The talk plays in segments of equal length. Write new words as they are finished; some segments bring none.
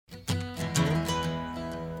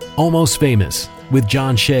Almost Famous with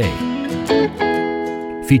John Shea.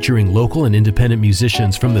 Featuring local and independent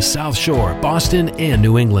musicians from the South Shore, Boston, and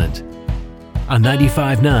New England. On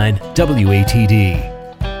 95.9 WATD.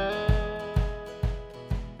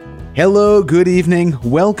 Hello, good evening,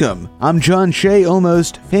 welcome. I'm John Shea.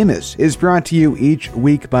 Almost Famous is brought to you each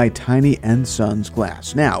week by Tiny & Sons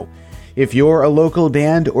Glass. Now, if you're a local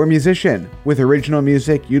band or musician with original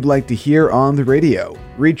music you'd like to hear on the radio,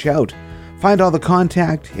 reach out. Find all the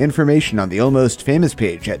contact information on the Almost Famous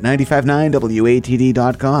page at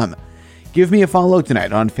 959watd.com. Give me a follow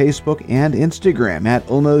tonight on Facebook and Instagram at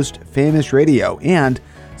Almost Famous Radio, and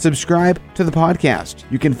subscribe to the podcast.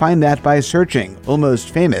 You can find that by searching Almost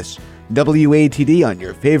Famous WATD on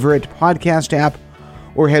your favorite podcast app,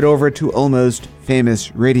 or head over to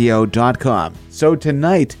almostfamousradio.com. So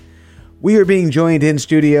tonight, we are being joined in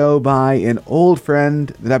studio by an old friend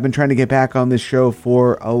that I've been trying to get back on this show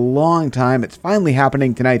for a long time. It's finally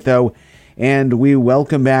happening tonight, though, and we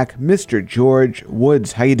welcome back Mr. George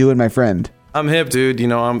Woods. How you doing, my friend? I'm hip, dude. You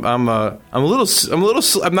know, I'm a little.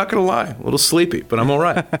 I'm not gonna lie, a little sleepy, but I'm all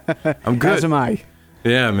right. I'm good. As am I.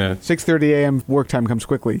 Yeah, man. 6:30 a.m. work time comes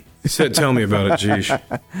quickly. Tell me about it,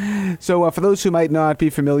 geesh. So, for those who might not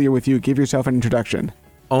be familiar with you, give yourself an introduction.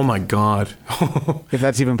 Oh my God. If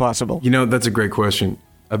that's even possible. You know, that's a great question.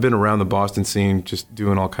 I've been around the Boston scene, just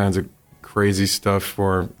doing all kinds of crazy stuff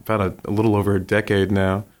for about a little over a decade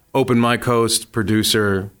now. Open mic host,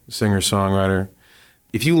 producer, singer-songwriter.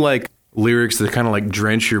 If you like lyrics that kind of like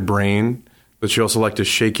drench your brain, but you also like to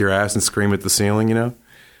shake your ass and scream at the ceiling, you know?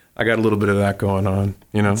 I got a little bit of that going on,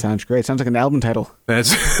 you know? That sounds great. Sounds like an album title.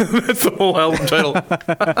 That's the whole album title.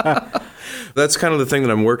 That's kind of the thing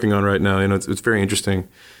that I'm working on right now. You know, it's very interesting.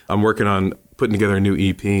 I'm working on putting together a new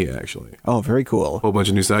EP, actually. Oh, very cool. A whole bunch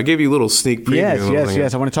of new stuff. I gave you a little sneak preview.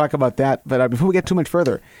 Yes. I want to talk about that. But before we get too much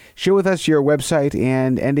further, share with us your website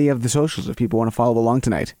and any of the socials if people want to follow along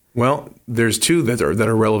tonight. Well, there's two that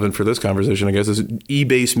are relevant for this conversation, I guess. It's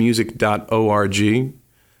ebasemusic.org.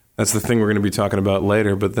 That's the thing we're going to be talking about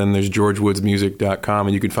later. But then there's georgewoodsmusic.com,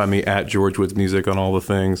 and you can find me at georgewoodsmusic on all the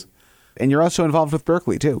things. And you're also involved with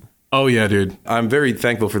Berklee, too. Oh, yeah, dude. I'm very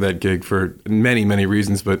thankful for that gig for many, many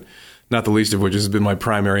reasons, but not the least of which has been my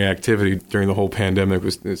primary activity during the whole pandemic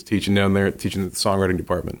was teaching down there, teaching the songwriting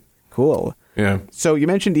department. Cool. Yeah. So you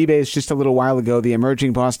mentioned eBase just a little while ago, the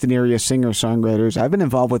emerging Boston area singer-songwriters. I've been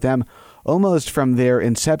involved with them almost from their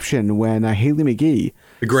inception when Haley McGee.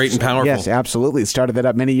 The great and powerful. Yes, absolutely. Started that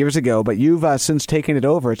up many years ago, but you've since taken it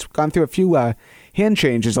over. It's gone through a few hand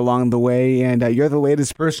changes along the way, and you're the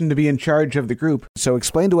latest person to be in charge of the group. So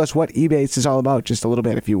explain to us what eBase is all about, just a little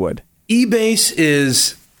bit, if you would. eBase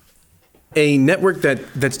is a network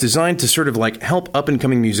that's designed to sort of like help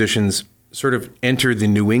up-and-coming musicians sort of enter the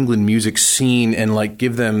New England music scene and like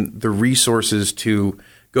give them the resources to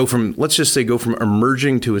go from, let's just say, go from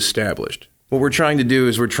emerging to established. What we're trying to do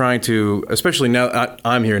is we're trying to, especially now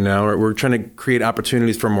I'm here now, we're trying to create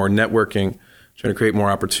opportunities for more networking, trying to create more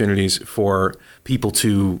opportunities for people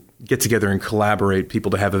to get together and collaborate,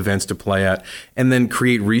 people to have events to play at, and then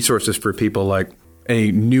create resources for people like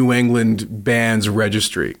a New England bands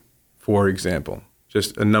registry, for example.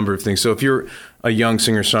 Just a number of things. So if you're a young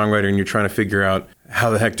singer-songwriter and you're trying to figure out how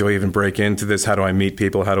the heck do I even break into this? How do I meet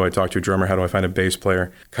people? How do I talk to a drummer? How do I find a bass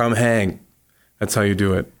player? Come hang. That's how you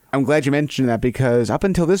do it. I'm glad you mentioned that because up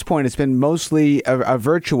until this point, it's been mostly a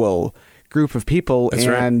virtual group of people. That's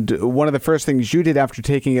and right. One of the first things you did after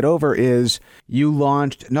taking it over is you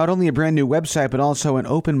launched not only a brand new website, but also an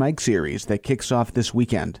open mic series that kicks off this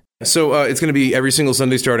weekend. So it's going to be every single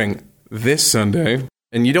Sunday starting this Sunday.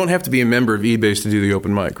 And you don't have to be a member of eBase to do the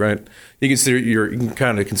open mic, right? You can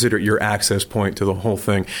kind of consider it your access point to the whole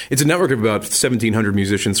thing. It's a network of about 1,700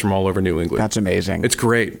 musicians from all over New England. That's amazing. It's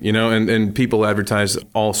great, you know, and people advertise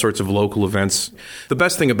all sorts of local events. The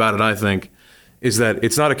best thing about it, I think, is that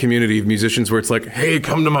it's not a community of musicians where it's like, hey,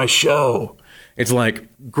 come to my show. It's like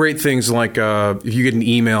great things like if you get an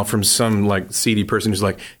email from some like seedy person who's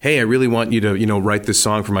like, hey, I really want you to, you know, write this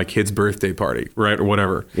song for my kid's birthday party, right? Or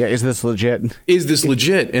whatever. Yeah, is this legit? Is this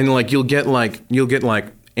legit? And like you'll get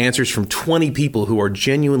answers from 20 people who are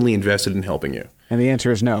genuinely invested in helping you. And the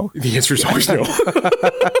answer is no. The answer is always no.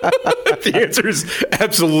 The answer is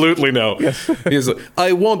absolutely no. Yes. He's like,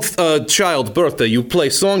 I want a child birthday. You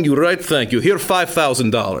play song, you write, thank you. Here,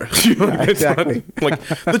 $5,000. Exactly. Like,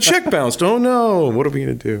 the check bounced. Oh, no. What are we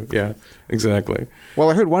going to do? Yeah, exactly.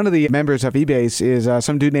 Well, I heard one of the members of eBase is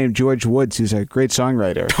some dude named George Woods, who's a great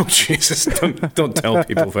songwriter. Oh, Jesus. Don't tell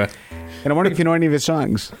people that. And I wonder if you know any of his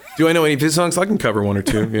songs. Do I know any of his songs? I can cover one or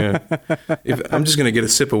two, yeah. I'm just going to get a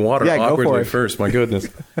sip of water awkwardly first. My goodness.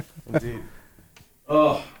 Indeed.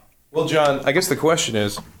 Oh, well, John, I guess the question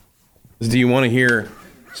is, Do you want to hear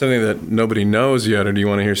something that nobody knows yet, or do you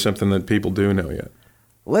want to hear something that people do know yet?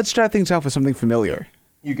 Let's start things off with something familiar.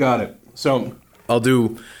 You got it. So I'll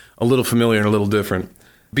do a little familiar and a little different.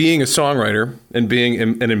 Being a songwriter and being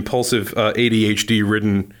an impulsive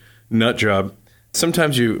ADHD-ridden nut job,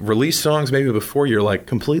 sometimes you release songs maybe before you're like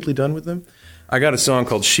completely done with them. I got a song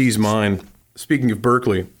called She's Mine. Speaking of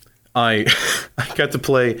Berkeley, I got to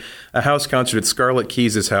play a house concert at Scarlett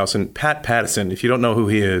Keyes' house, and Pat Pattison, if you don't know who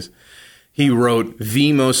he is, he wrote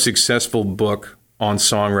the most successful book on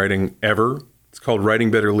songwriting ever. It's called Writing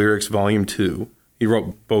Better Lyrics, Volume 2. He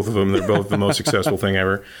wrote both of them. They're both the most successful thing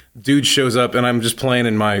ever. Dude shows up, and I'm just playing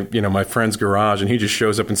in my friend's garage, and he just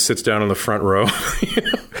shows up and sits down in the front row.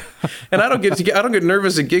 And I don't get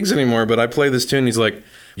nervous at gigs anymore, but I play this tune, and he's like,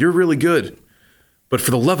 "You're really good. But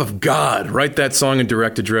for the love of God, write that song in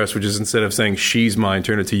direct address," which is instead of saying "she's mine,"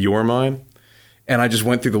 turn it to "you're mine." And I just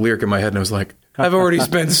went through the lyric in my head and I was like, I've already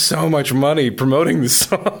spent so much money promoting this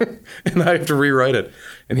song and I have to rewrite it.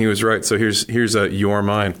 And he was right. So here's "You're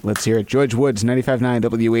Mine." Let's hear it. George Woods, 95.9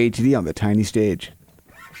 WATD on the tiny stage.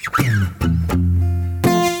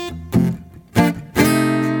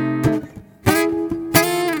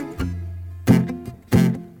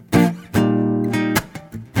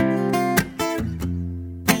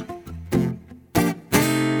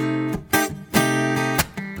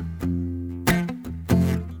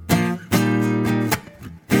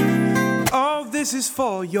 This is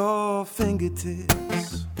for your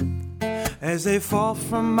fingertips as they fall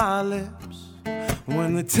from my lips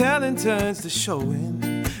when the telling turns to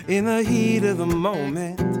showing in the heat of the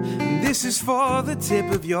moment. And this is for the tip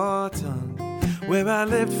of your tongue where I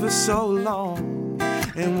lived for so long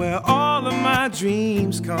and where all of my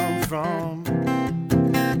dreams come from.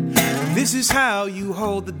 This is how you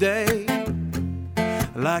hold the day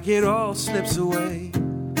like it all slips away.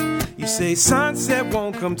 You say sunset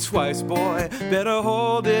won't come twice, boy, better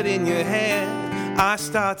hold it in your hand. I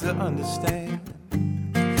start to understand.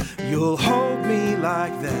 You'll hold me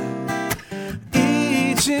like that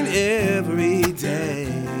each and every day.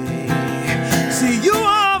 See, you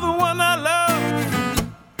are the one I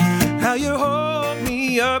love, how you hold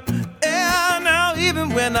me up. And now even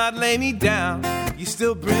when I lay me down, you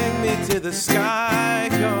still bring me to the sky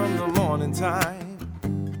come the morning time.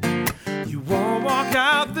 You won't walk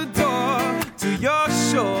out the door till you're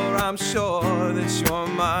sure, I'm sure that you're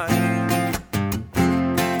mine.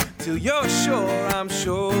 Till you're sure, I'm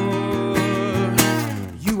sure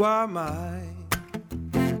you are mine.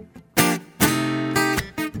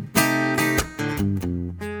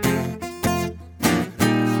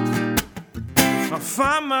 I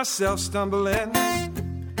find myself stumbling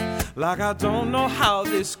like I don't know how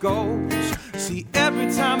this goes. See,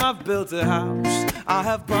 every time I've built a house, I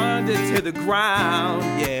have burned it to the ground,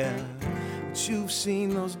 yeah. But you've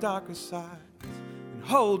seen those darker sides and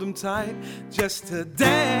hold them tight just to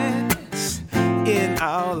dance in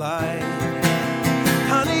our light.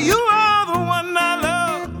 Honey, you are the one I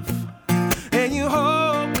love, and you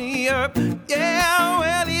hold me up, yeah.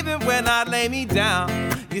 Well, even when I lay me down,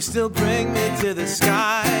 you still bring me to the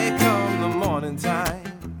sky come the morning time.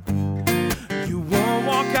 You won't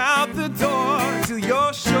walk out the door till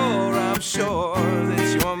you're sure, I'm sure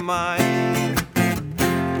that you're mine.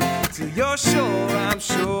 Till you're sure, I'm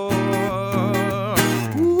sure.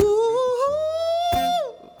 Ooh,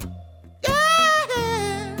 yeah,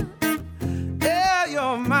 yeah,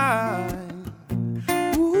 you're mine.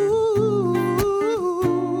 Ooh,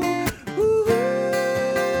 ooh.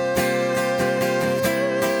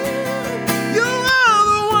 You are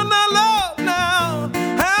the one I love now.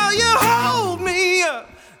 How you hold me up.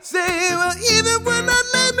 Say, well, even when I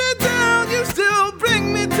lay me down, you still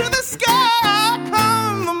bring me to the sky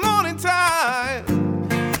come the morning time.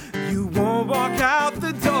 You won't walk out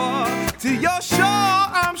the door till you're sure,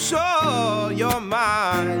 I'm sure you're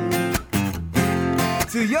mine.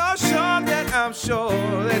 Till you're sure that I'm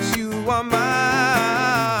sure that you are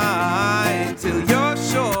mine. Till you're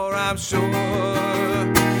sure, I'm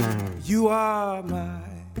sure you are mine.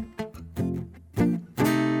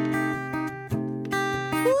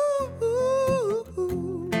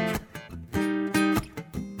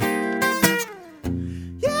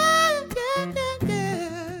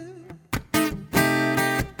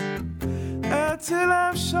 Till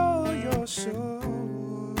I'm sure you're sure,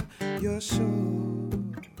 you're sure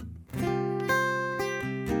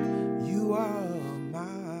you are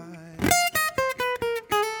mine.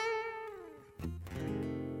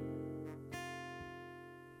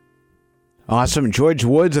 Awesome. George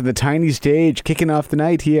Woods on the tiny stage, kicking off the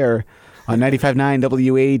night here on 95.9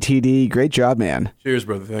 WATD. Great job, man. Cheers,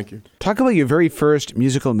 brother. Thank you. Talk about your very first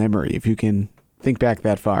musical memory, if you can think back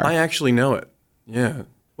that far. I actually know it. Yeah.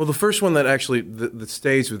 Well, the first one that actually that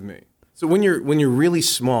stays with me. So when you're really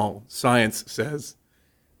small, science says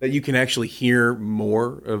that you can actually hear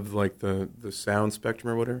more of like the sound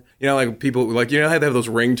spectrum or whatever. You know, like people like, you know how they have those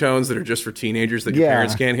ringtones that are just for teenagers that your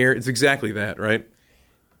parents can't hear? It's exactly that, right?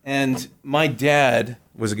 And my dad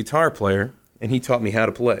was a guitar player, and he taught me how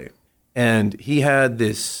to play. And he had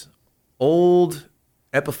this old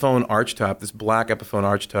Epiphone archtop, this black Epiphone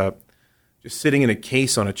archtop, just sitting in a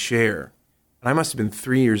case on a chair. And I must have been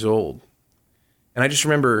 3 years old. And I just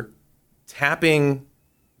remember tapping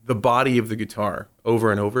the body of the guitar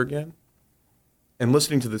over and over again and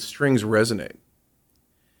listening to the strings resonate.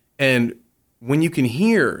 And when you can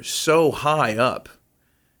hear so high up,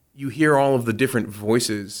 you hear all of the different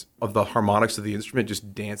voices of the harmonics of the instrument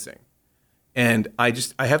just dancing. And I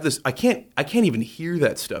have this, I can't even hear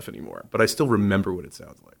that stuff anymore, but I still remember what it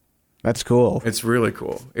sounds like. That's cool. It's really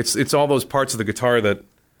cool. It's all those parts of the guitar that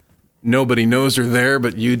nobody knows are there,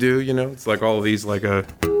 but you do, you know? It's like all of these, like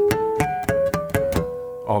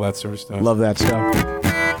all that sort of stuff. Love that stuff.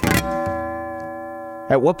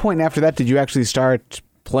 At what point after that did you actually start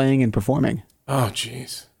playing and performing? Oh,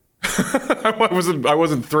 jeez. I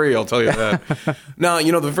wasn't 3, I'll tell you that. No,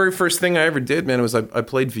 you know, the very first thing I ever did, man, was I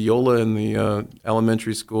played viola in the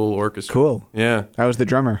elementary school orchestra. Cool. Yeah. I was the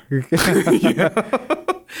drummer. Like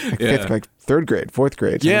 3rd grade, 4th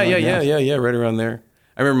grade. Yeah, right around there.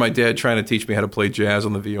 I remember my dad trying to teach me how to play jazz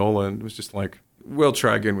on the viola, and it was just like, we'll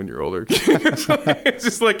try again when you're older. It's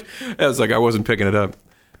just like, I was like, I wasn't picking it up.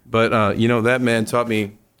 But, you know, that man taught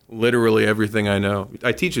me literally everything I know.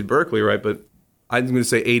 I teach at Berkeley, right? But I'm going to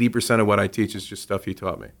say 80% of what I teach is just stuff he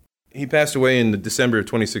taught me. He passed away in December of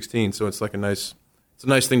 2016, so it's like a nice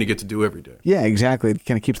thing to get to do every day. Yeah, exactly. It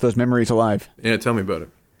kind of keeps those memories alive. Yeah, tell me about it.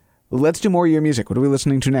 Well, let's do more of your music. What are we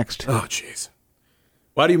listening to next? Oh, jeez.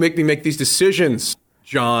 Why do you make me make these decisions,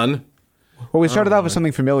 John? Well, we started off with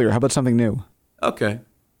something familiar. How about something new? Okay.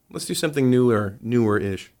 Let's do something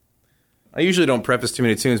newer-ish. I usually don't preface too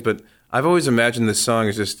many tunes, but I've always imagined this song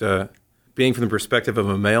as just being from the perspective of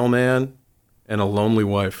a mailman and a lonely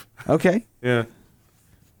wife. Okay. Yeah.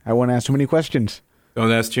 I won't ask too many questions.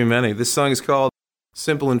 Don't ask too many. This song is called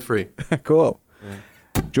Simple and Free. Cool.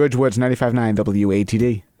 Yeah. George Woods, 95.9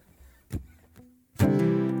 WATD.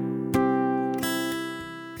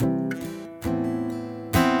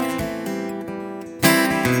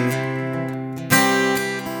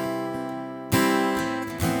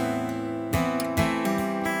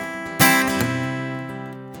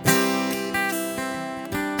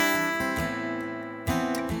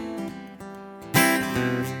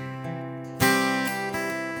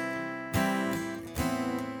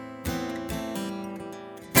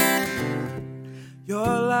 Your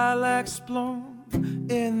lilacs bloom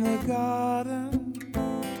in the garden,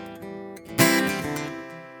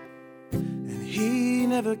 and he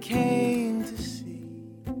never came to see.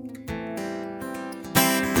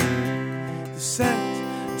 The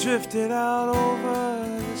scent drifted out over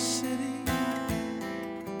the city,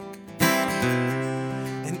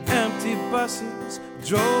 and empty buses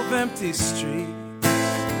drove empty streets.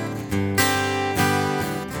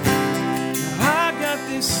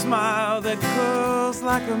 This smile that curls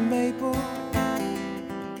like a maple,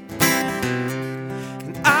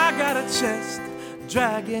 and I got a chest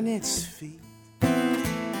dragging its feet.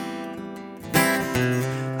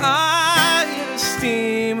 I hear the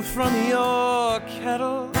steam from your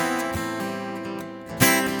kettle,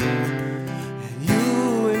 and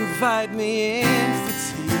you invite me in for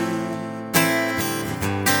tea.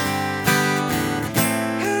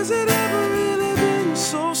 Has it ever really been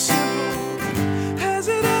so simple? Has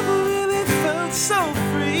it ever really felt so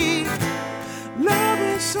free?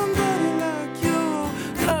 Loving somebody like you,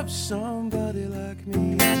 love somebody like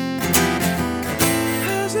me.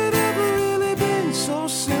 Has it ever really been so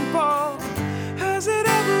simple? Has it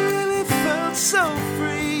ever really felt so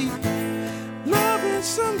free? Loving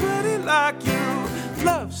somebody like you,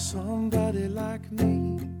 love somebody like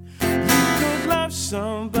me. You could love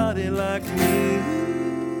somebody like me.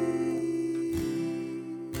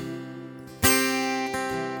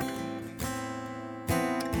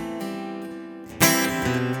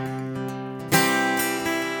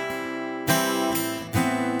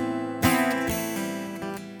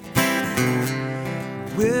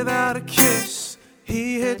 Without a kiss,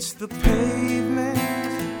 he hits the pavement.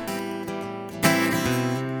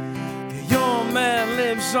 Your man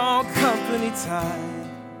lives on company time.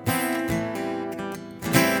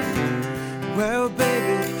 Well,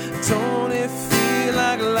 baby, don't it feel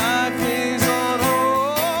like life is on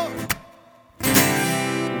hold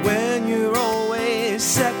when you're always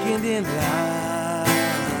second in line?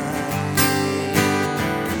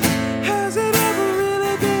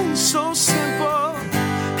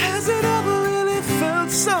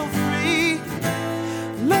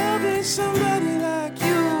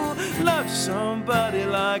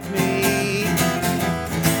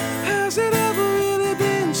 Has it ever really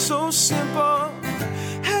been so simple?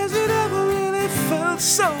 Has it ever really felt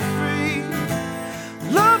so free?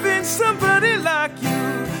 Loving somebody like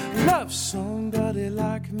you, love somebody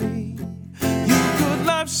like me. You could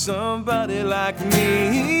love somebody like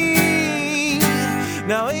me.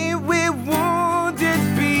 Now ain't we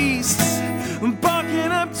wounded beasts,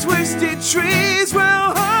 barking up twisted trees?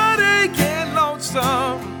 Well, heartache and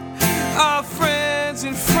lonesome are friends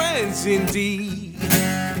and friends indeed.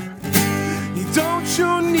 Don't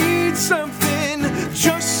you need something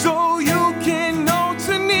just so you can know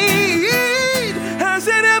to need? Has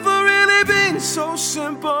it ever really been so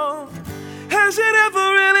simple? Has it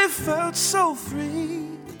ever really felt so free?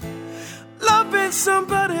 Loving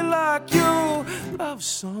somebody like you, love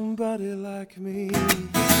somebody like me.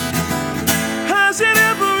 Has it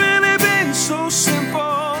ever really been so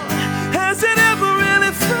simple? Has it ever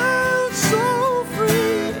really felt so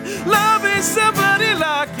free? Loving somebody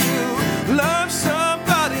like you, love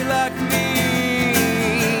somebody like me.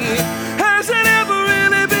 Has it ever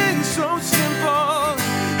really been so simple?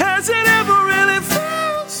 Has it ever really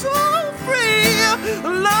felt so free?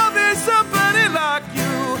 Loving somebody like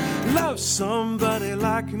you, love somebody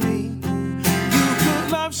like me. You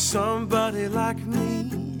could love somebody like me.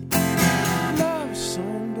 Love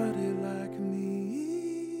somebody like me.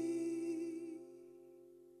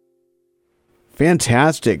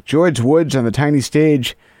 Fantastic. George Woods on the tiny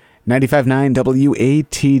stage, 95.9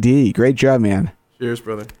 WATD. Great job, man. Cheers,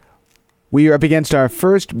 brother. We are up against our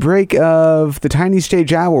first break of the Tiny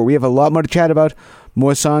Stage Hour. We have a lot more to chat about,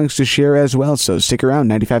 more songs to share as well, so stick around.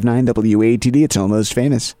 95.9 WATD. It's Almost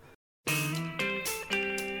Famous.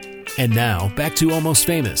 And now, back to Almost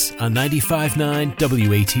Famous on 95.9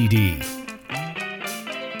 WATD.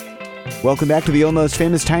 Welcome back to the Almost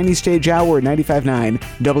Famous Tiny Stage Hour, 95.9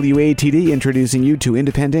 WATD, introducing you to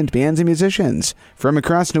independent bands and musicians from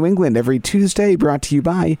across New England every Tuesday, brought to you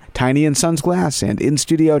by Tiny & Sons Glass. And in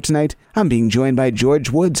studio tonight, I'm being joined by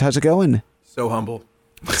George Woods. How's it going? So humble.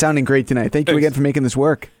 Sounding great tonight. Thank you again for making this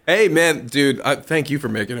work. Hey, man, dude, thank you for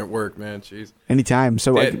making it work, man. Jeez. Anytime.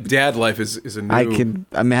 So Dad life is a new... I can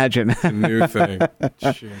imagine. a new thing.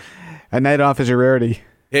 Jeez. A night off is a rarity.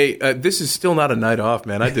 Hey, this is still not a night off,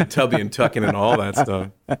 man. I did Tubby and Tucking and all that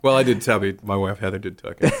stuff. Well, I did Tubby. My wife, Heather, did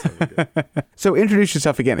Tucking. So introduce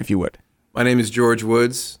yourself again, if you would. My name is George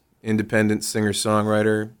Woods, independent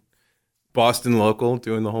singer-songwriter, Boston local,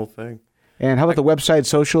 doing the whole thing. And how about the website,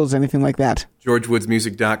 socials, anything like that?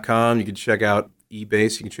 GeorgeWoodsMusic.com. You can check out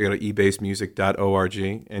eBase. You can check out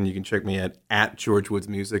ebasemusic.org. And you can check me at George Woods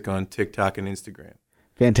Music on TikTok and Instagram.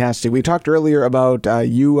 Fantastic. We talked earlier about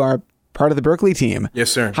you are part of the Berkeley team.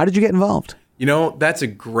 Yes, sir. How did you get involved? You know, that's a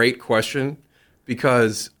great question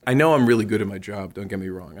because I know I'm really good at my job. Don't get me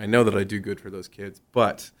wrong. I know that I do good for those kids,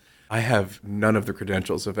 but I have none of the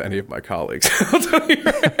credentials of any of my colleagues. I'll tell you.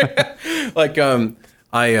 Like,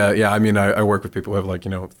 I work with people who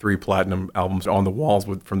have 3 platinum albums on the walls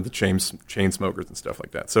from the Chainsmokers and stuff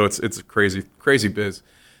like that. So it's a crazy biz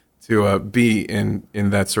to be in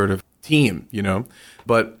that sort of team, you know.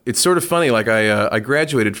 But it's sort of funny. Like I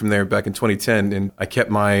graduated from there back in 2010, and I kept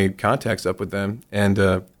my contacts up with them, and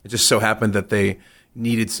it just so happened that they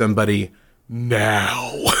needed somebody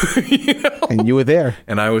now. You know? And you were there.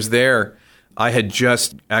 And I was there. I had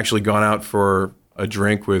just actually gone out for a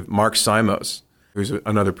drink with Mark Simos, who's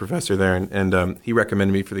another professor there, and he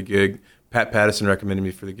recommended me for the gig. Pat Pattison recommended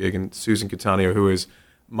me for the gig, and Susan Catania, who is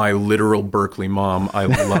my literal Berkeley mom. I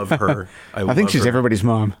love her. I think she's everybody's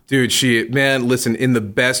mom. Dude, listen, in the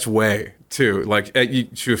best way, too. Like, you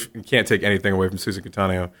can't take anything away from Susan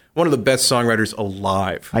Catania. One of the best songwriters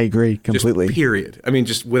alive. I agree completely. Just period. I mean,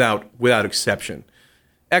 just without exception.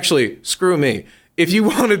 Actually, screw me. If you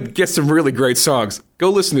want to get some really great songs, go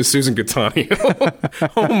listen to Susan Catania.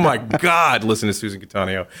 Oh my God, listen to Susan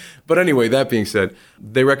Catania. But anyway, that being said,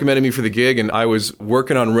 they recommended me for the gig, and I was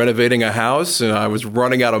working on renovating a house, and I was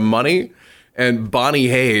running out of money. And Bonnie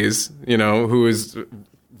Hayes, who is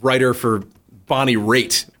writer for Bonnie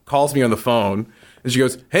Raitt, calls me on the phone, and she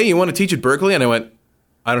goes, "Hey, you want to teach at Berkeley?" And I went,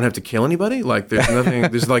 "I don't have to kill anybody? Like, there's nothing,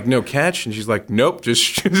 there's like no catch?" And she's like, "Nope,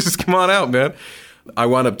 just come on out, man." I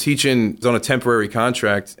wound up teaching on a temporary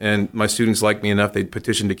contract, and my students liked me enough, they'd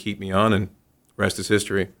petitioned to keep me on, and the rest is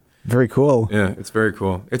history. Very cool. Yeah, it's very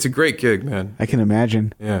cool. It's a great gig, man. I can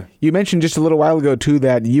imagine. Yeah. You mentioned just a little while ago, too,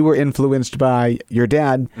 that you were influenced by your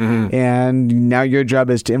dad, and now your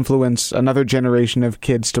job is to influence another generation of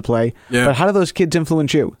kids to play. Yeah. But how do those kids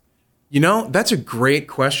influence you? That's a great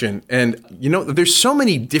question. And, there's so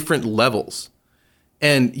many different levels.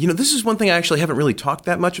 And, this is one thing I actually haven't really talked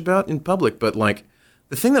that much about in public, but, like,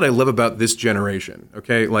 the thing that I love about this generation,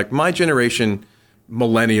 okay, like my generation,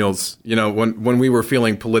 millennials, you know, when we were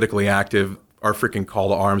feeling politically active, our freaking call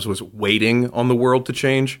to arms was waiting on the world to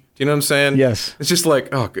change. Do you know what I'm saying? Yes. It's just like,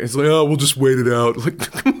 oh, we'll just wait it out. Like,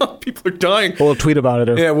 come on, people are dying. We'll tweet about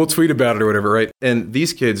it. Yeah, we'll tweet about it or whatever, right? And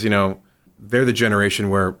these kids, you know, they're the generation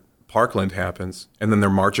where Parkland happens, and then they're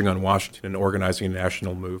marching on Washington and organizing a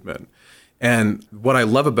national movement. And what I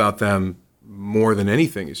love about them more than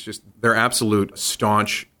anything is just their absolute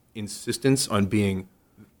staunch insistence on being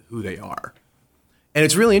who they are. And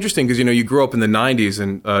it's really interesting because, you know, you grew up in the 90s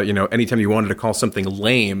and, you know, anytime you wanted to call something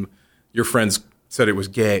lame, your friends said it was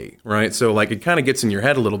gay, right? So, like, it kind of gets in your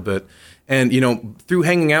head a little bit. And, you know, through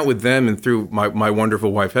hanging out with them and through my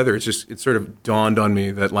wonderful wife, Heather, it sort of dawned on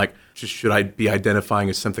me that, like, just should I be identifying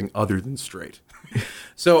as something other than straight?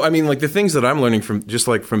 So, I mean, like, the things that I'm learning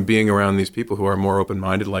from being around these people who are more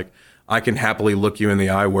open-minded, like, I can happily look you in the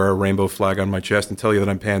eye, wear a rainbow flag on my chest, and tell you that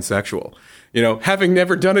I'm pansexual. You know, having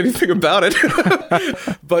never done anything about it.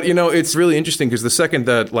 But, you know, it's really interesting because the second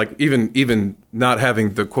that, like, even not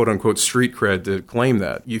having the quote-unquote street cred to claim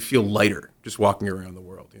that, you feel lighter just walking around the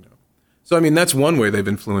world, you know. So, I mean, that's one way they've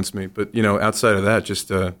influenced me. But, you know, outside of that,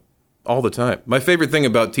 just all the time. My favorite thing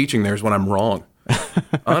about teaching there is when I'm wrong.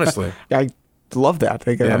 Honestly. I love that.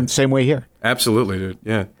 I'm the same way here. Absolutely, dude.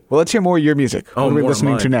 Yeah. Well, let's hear more of your music. Oh, what are we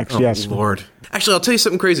listening to next? Oh, yes. Lord. Actually, I'll tell you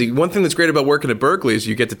something crazy. One thing that's great about working at Berklee is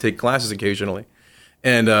you get to take classes occasionally.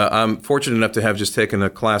 And I'm fortunate enough to have just taken a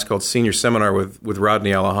class called Senior Seminar with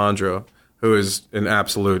Rodney Alejandro, who is an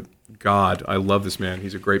absolute god. I love this man.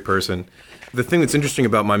 He's a great person. The thing that's interesting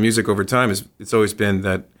about my music over time is it's always been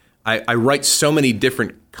that I write so many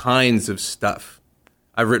different kinds of stuff.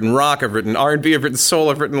 I've written rock, I've written R&B, I've written soul,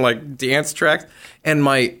 I've written like dance tracks. And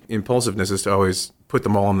my impulsiveness is to always put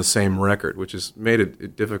them all on the same record, which has made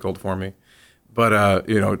it difficult for me. But,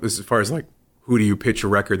 you know, as far as like, who do you pitch a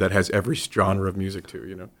record that has every genre of music to,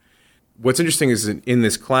 you know? What's interesting is in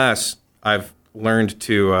this class, I've learned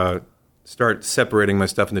to start separating my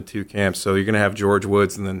stuff into two camps. So you're going to have George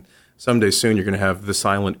Woods, and then someday soon you're going to have The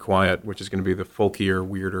Silent Quiet, which is going to be the folkier,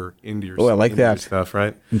 weirder, indie I like that stuff,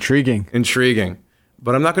 right? Intriguing.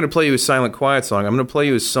 But I'm not going to play you a Silent Quiet song. I'm going to play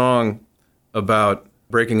you a song about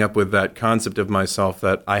breaking up with that concept of myself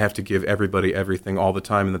that I have to give everybody everything all the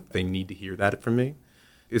time and that they need to hear that from me.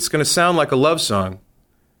 It's going to sound like a love song,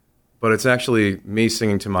 but it's actually me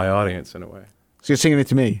singing to my audience in a way. So you're singing it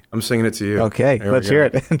to me? I'm singing it to you. Okay, let's hear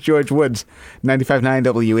it. George Woods, 95.9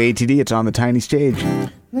 WATD. It's on the tiny stage.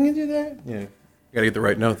 Look at you there. Yeah, you got to get the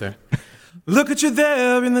right note there. Look at you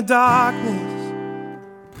there in the darkness.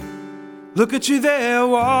 Look at you there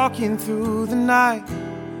walking through the night.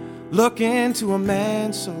 Look into a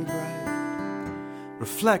man so bright,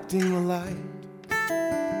 reflecting the light.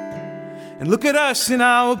 And look at us in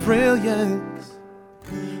our brilliance.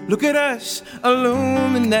 Look at us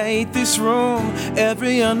illuminate this room.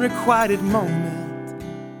 Every unrequited moment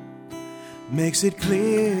makes it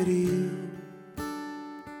clear to you.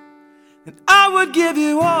 And I would give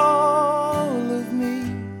you all of me,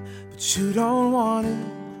 but you don't want it.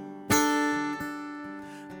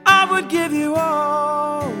 I would give you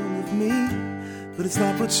all of me, but it's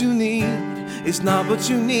not what you need. It's not what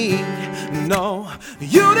you need. No,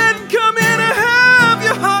 you didn't come here to have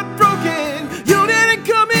your heart broken. You didn't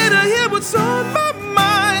come here to hear what's on my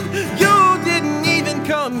mind. You didn't even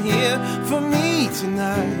come here for me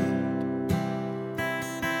tonight.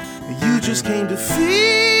 You just came to feel.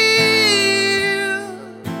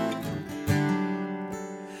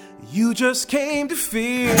 You just came to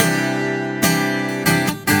feel.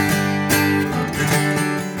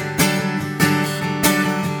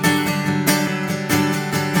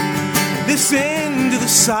 Listen to the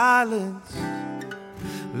silence.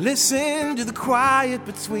 Listen to the quiet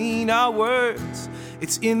between our words.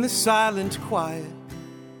 It's in the silent quiet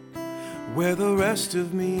where the rest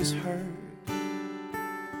of me is heard.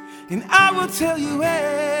 And I will tell you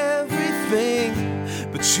everything,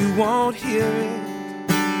 but you won't hear it.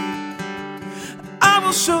 I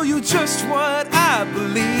will show you just what I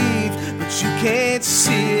believe, but you can't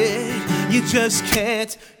see it. You just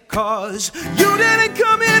can't. 'Cause you didn't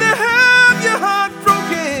come here to have your heart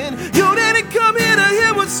broken. You didn't come here to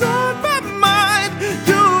hear what's on my mind.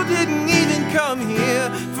 You didn't even come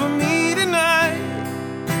here for me tonight.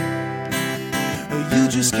 You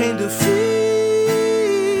just came to feel.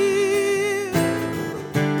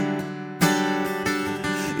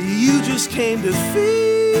 You just came to feel.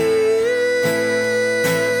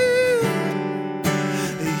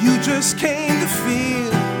 You just came to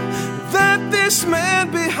feel that this man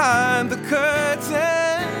behind the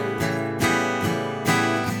curtain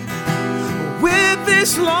with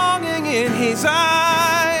this longing in his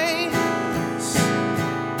eyes,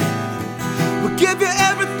 will give you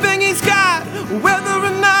everything he's got, whether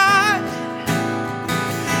or not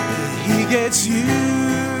he gets you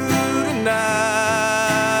tonight.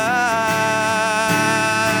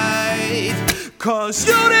 'Cause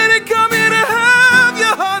you didn't come here to have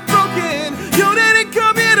your heart broken. You didn't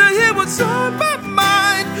come here to hear what's on my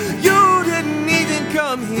mind. You didn't even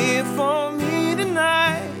come here for me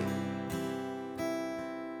tonight.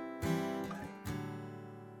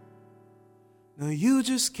 No, you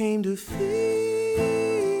just came to feel.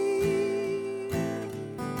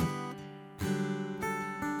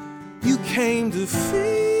 You came to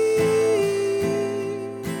feel.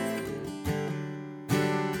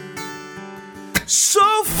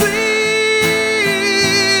 So feel,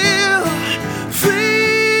 feel,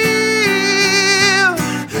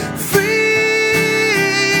 feel.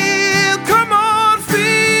 Come on, feel,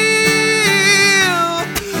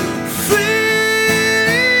 feel,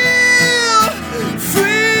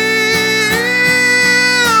 feel,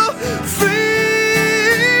 feel.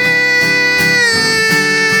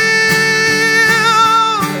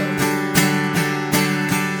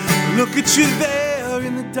 Look at you there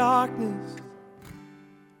in the darkness.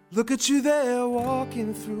 Look at you there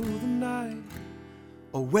walking through the night,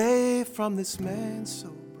 away from this man so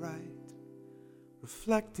bright,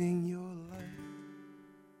 reflecting your light.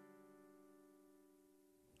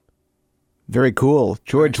 Very cool.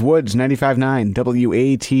 George Woods, 95.9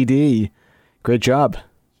 WATD. Great job.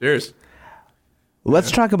 Cheers.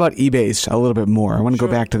 Let's talk about eBase a little bit more. I want to go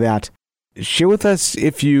back to that. Share with us,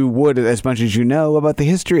 if you would, as much as you know, about the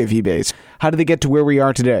history of eBase. How did they get to where we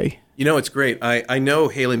are today? You know, it's great. I know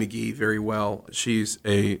Haley McGee very well. She's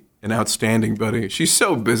an outstanding buddy. She's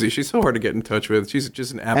so busy. She's so hard to get in touch with. She's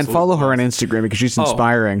just an absolute... And follow her on Instagram because she's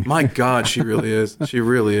inspiring. My God, she really is. She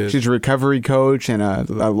really is. She's a recovery coach and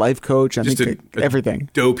a life coach. I think everything.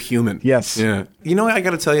 Dope human. Yes. Yeah. You know, I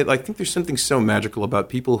got to tell you, I think there's something so magical about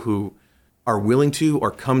people who are willing to or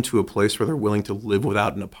come to a place where they're willing to live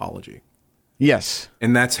without an apology. Yes.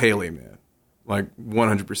 And that's Haley, man. Like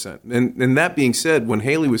 100%. And that being said, when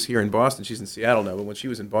Haley was here in Boston, she's in Seattle now, but when she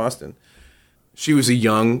was in Boston, she was a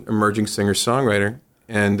young, emerging singer-songwriter,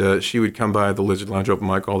 and she would come by the Lizard Lounge open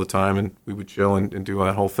mic all the time, and we would chill and do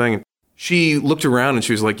that whole thing. And she looked around, and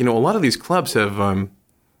she was like, you know, a lot of these clubs have,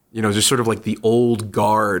 just sort of like the old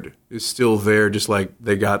guard is still there, just like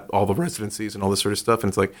they got all the residencies and all this sort of stuff. And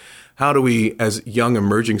it's like, how do we, as young,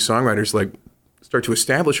 emerging songwriters, like, start to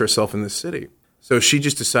establish ourselves in this city? So she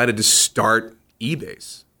just decided to start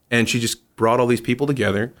eBase, and she just brought all these people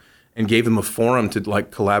together and gave them a forum to like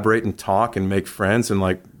collaborate and talk and make friends and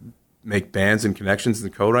like make bands and connections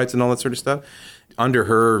and co-writes and all that sort of stuff. Under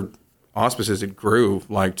her auspices, it grew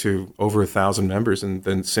like to over 1,000 members, and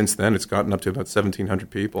then since then it's gotten up to about 1,700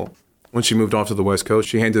 people. When she moved off to the West Coast,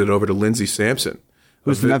 she handed it over to Lindsay Sampson,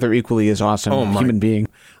 who's another equally as awesome human being.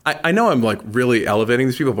 I know I'm like really elevating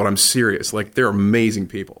these people, but I'm serious. Like, they're amazing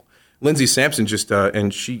people. Lindsay Sampson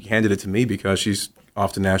and she handed it to me because she's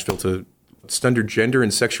off to Nashville to study gender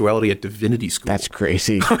and sexuality at Divinity School. That's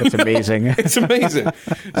crazy. That's amazing. It's amazing.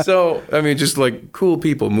 So, I mean, just like cool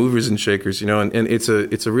people, movers and shakers, you know, and it's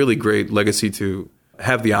a really great legacy to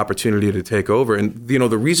have the opportunity to take over. And, you know,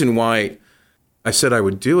 the reason why I said I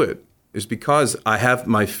would do it is because I have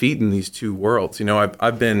my feet in these two worlds. You know,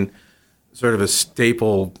 I've been sort of a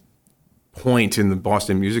staple point in the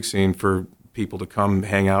Boston music scene for people to come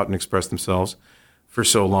hang out and express themselves for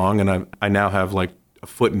so long, and I now have like a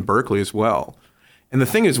foot in Berkeley as well. And the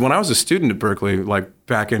thing is, when I was a student at Berkeley, like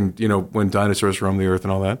back in, you know, when dinosaurs roamed the earth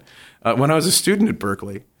and all that, when I was a student at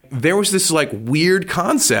Berkeley, there was this like weird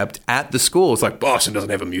concept at the school. It's like, Boston doesn't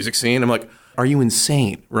have a music scene. I'm like, are you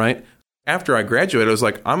insane, right? After I graduated, I was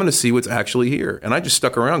like, I'm going to see what's actually here. And I just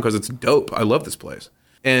stuck around because it's dope. I love this place.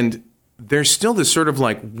 And there's still this sort of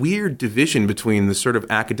like weird division between the sort of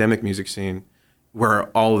academic music scene where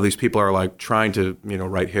all of these people are like trying to, you know,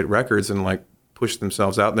 write hit records and like push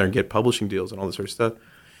themselves out there and get publishing deals and all this sort of stuff.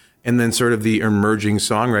 And then sort of the emerging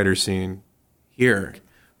songwriter scene here.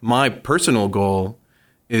 My personal goal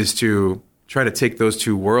is to try to take those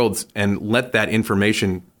two worlds and let that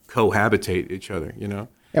information cohabitate each other, you know?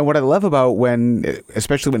 And what I love about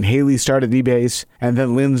especially when Haley started eBase, and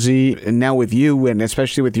then Lindsay, and now with you, and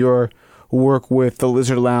especially with your work with the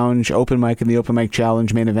Lizard Lounge, Open Mic and the Open Mic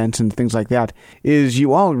Challenge, main events and things like that, is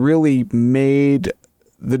you all really made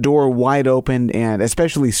the door wide open and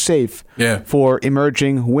especially safe for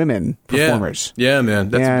emerging women performers. Yeah,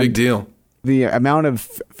 man. That's a big deal. The amount of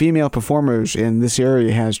female performers in this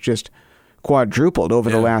area has just quadrupled over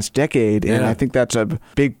the last decade, and I think that's a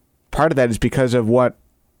big part of that is because of what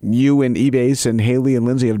you and eBass and Haley and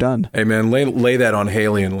Lindsay have done. Hey, man, lay that on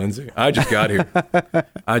Haley and Lindsay. I just got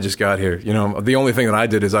here. You know, the only thing that I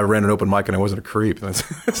did is I ran an open mic and I wasn't a creep. Well,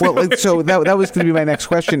 so that was going to be my next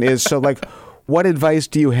question is, so like, what advice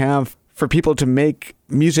do you have for people to make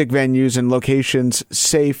music venues and locations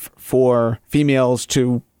safe for females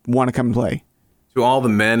to want to come and play? To all the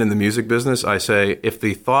men in the music business, I say, if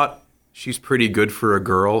the thought she's pretty good for a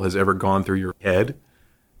girl has ever gone through your head,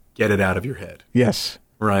 get it out of your head. Yes.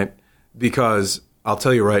 Right? Because I'll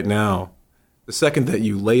tell you right now, the second that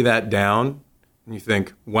you lay that down and you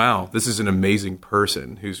think, wow, this is an amazing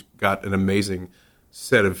person who's got an amazing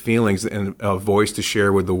set of feelings and a voice to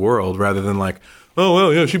share with the world, rather than like, oh,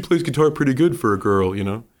 well, yeah, she plays guitar pretty good for a girl, you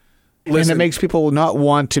know? Listen, and it makes people not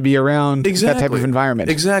want to be around that type of environment.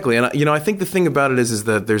 Exactly. And, you know, I think the thing about it is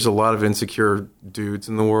that there's a lot of insecure dudes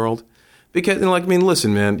in the world. Because, you know, like, I mean,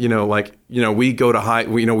 listen, man, you know, like, you know, we go to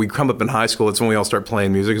we come up in high school. It's when we all start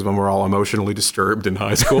playing music, is when we're all emotionally disturbed in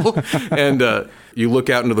high school. And you look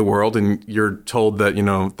out into the world and you're told that, you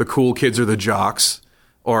know, the cool kids are the jocks,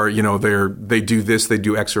 or, you know, they do this, they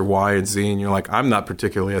do X or Y and Z. And you're like, I'm not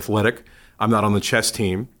particularly athletic. I'm not on the chess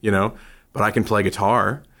team, you know, but I can play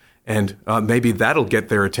guitar. And maybe that'll get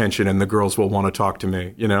their attention and the girls will want to talk to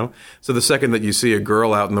me, you know? So the second that you see a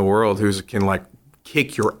girl out in the world who can, like,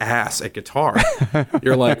 kick your ass at guitar,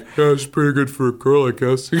 you're like, yeah, it's pretty good for a girl, I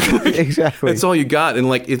guess. Exactly. That's all you got. And,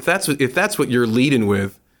 like, if that's what you're leading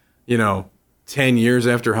with, you know, 10 years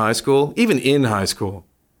after high school, even in high school,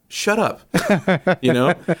 shut up, you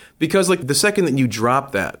know? Because, like, the second that you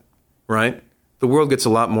drop that, right, the world gets a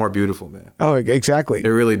lot more beautiful, man. Oh, exactly. It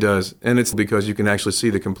really does. And it's because you can actually see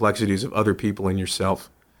the complexities of other people and yourself.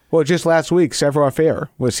 Well, just last week, Savoir Faire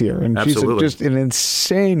was here, and Absolutely. She's just an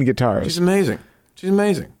insane guitarist. She's amazing. She's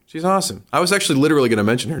amazing. She's awesome. I was actually literally going to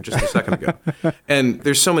mention her just a second ago. And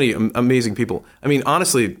there's so many amazing people. I mean,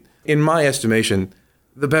 honestly, in my estimation,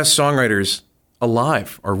 the best songwriters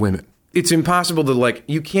alive are women. It's impossible to, like,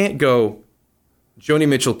 you can't go Joni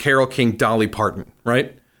Mitchell, Carole King, Dolly Parton,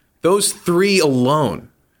 right? Those three alone,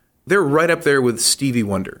 they're right up there with Stevie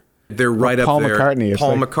Wonder. They're right up there.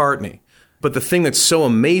 Paul McCartney. But the thing that's so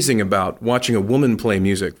amazing about watching a woman play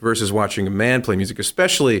music versus watching a man play music,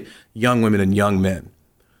 especially young women and young men,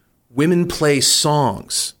 women play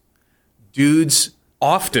songs. Dudes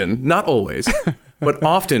often, not always, but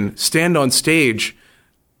often stand on stage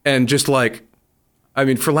and just, like, I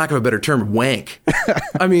mean, for lack of a better term, wank.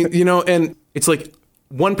 I mean, you know, and it's like,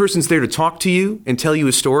 one person's there to talk to you and tell you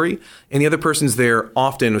a story, and the other person's there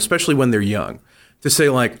often, especially when they're young, to say,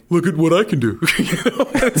 like, look at what I can do. You know?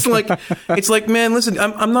 It's like, man, listen,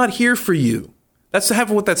 I'm not here for you. That's half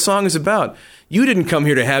of what that song is about. You didn't come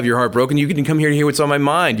here to have your heart broken. You didn't come here to hear what's on my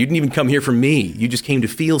mind. You didn't even come here for me. You just came to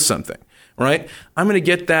feel something, right? I'm going to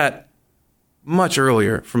get that much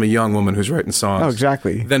earlier from a young woman who's writing songs. Oh,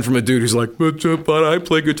 exactly. Than from a dude who's like, but I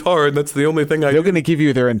play guitar and that's the only thing I do. They're going to give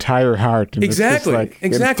you their entire heart. And exactly.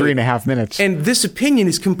 It's just like in 3.5 minutes. And this opinion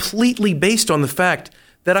is completely based on the fact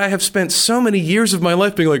that I have spent so many years of my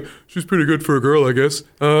life being like, she's pretty good for a girl, I guess.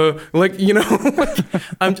 Like, you know,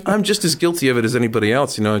 I'm just as guilty of it as anybody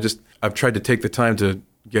else. You know, I've tried to take the time to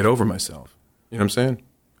get over myself. You know what I'm saying?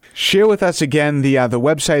 Share with us again the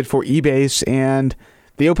website for eBass and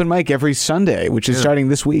the open mic every Sunday, which is starting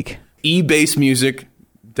this week. ebassmusic.org.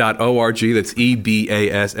 That's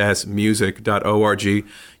EBASS music.org.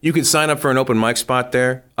 You can sign up for an open mic spot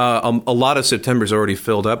there. A lot of September's already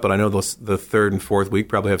filled up, but I know the third and fourth week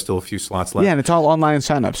probably have still a few slots left. Yeah, and it's all online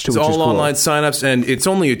signups, too, It's which is all cool. online signups, and it's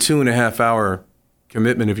only a 2.5 hour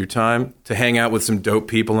commitment of your time to hang out with some dope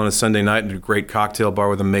people on a Sunday night at a great cocktail bar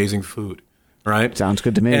with amazing food. Right? Sounds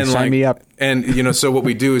good to me. And Sign me up. And, you know, so what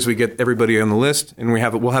we do is we get everybody on the list, and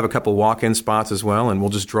we'll have a couple walk-in spots as well, and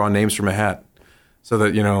we'll just draw names from a hat so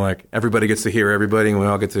that, you know, like, everybody gets to hear everybody, and we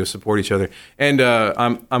all get to support each other. And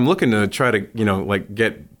I'm looking to try to, you know, like,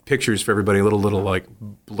 get pictures for everybody, a little like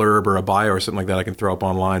blurb or a bio or something like that I can throw up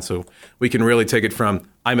online, so we can really take it from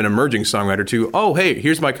I'm an emerging songwriter to, oh, hey,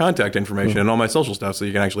 here's my contact information and all my social stuff, so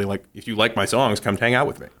you can actually, like, if you like my songs, come hang out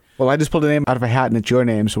with me. Well, I just pulled a name out of a hat, and it's your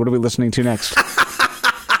name, so what are we listening to next?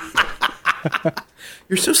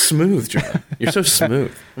 You're so smooth, John. You're so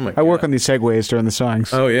smooth. Oh my God. I work on these segues during the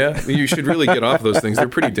songs. Oh, yeah? You should really get off those things. They're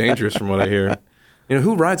pretty dangerous from what I hear. You know,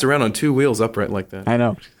 who rides around on two wheels upright like that? I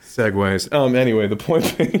know. Segways. Anyway, the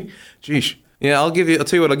point being, geesh. Yeah, I'll tell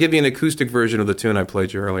you what, I'll give you an acoustic version of the tune I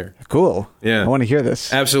played you earlier. Cool. Yeah. I want to hear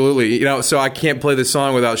this. Absolutely. You know, so I can't play this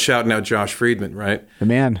song without shouting out Josh Friedman, right? The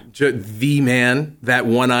man. The man, that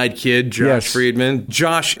one-eyed kid, Josh Friedman.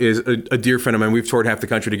 Josh is a dear friend of mine. We've toured half the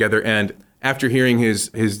country together, and after hearing his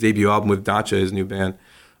debut album with Dacha, his new band,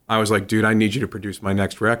 I was like, dude, I need you to produce my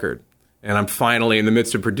next record. And I'm finally in the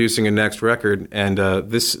midst of producing a next record. And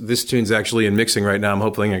this tune's actually in mixing right now. I'm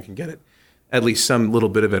hoping I can get it, at least some little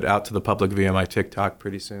bit of it, out to the public via my TikTok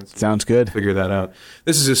pretty soon. So sounds good. Figure that out.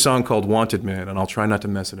 This is a song called Wanted Man, and I'll try not to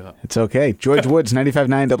mess it up. It's okay. George Woods,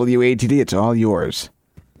 95.9 WATD. It's all yours.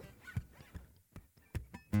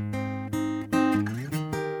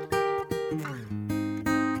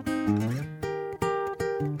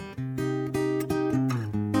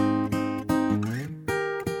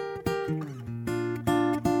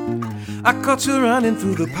 I caught you running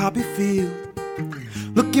through the poppy field.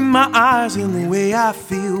 Look in my eyes in the way I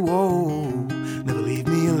feel. Whoa, never leave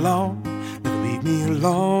me alone, never leave me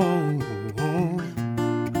alone.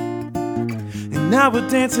 And now we're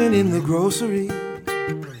dancing in the grocery.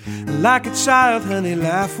 Like a child, honey,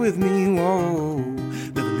 laugh with me. Whoa,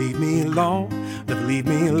 never leave me alone, never leave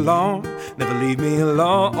me alone, never leave me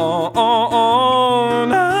alone.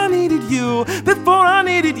 I needed you before I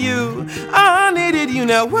needed you. I needed you.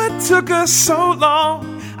 Now what took us so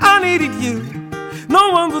long? I needed you. No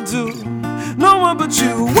one will do, no one but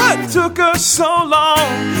you. What took us so long?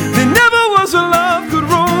 There never was a love could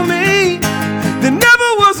rule me. There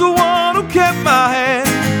never was a one who kept my hand.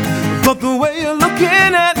 But the way you're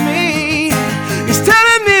looking at me is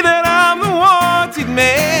telling me that I'm the wanted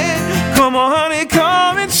man. Come on, honey,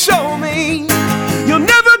 come and show me you're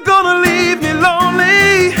never gonna leave me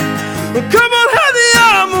lonely. Come on, honey,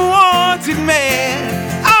 I'm the wanted man.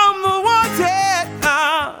 I'm the wanted,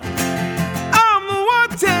 I'm the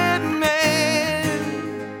wanted man.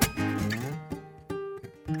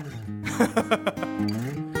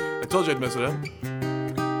 I told you I'd mess it up.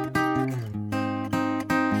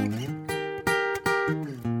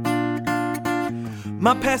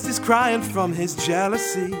 My past is crying from his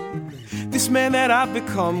jealousy. This man that I've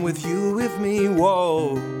become with you, with me.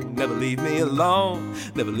 Whoa, never leave me alone,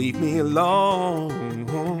 never leave me alone.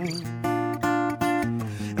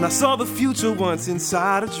 And I saw the future once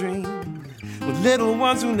inside a dream, with little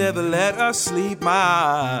ones who never let us sleep.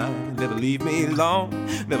 My, never leave me alone,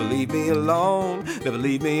 never leave me alone, never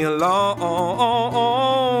leave me alone.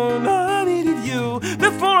 I needed you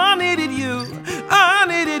before I needed you. I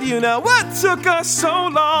needed you. Now what took us so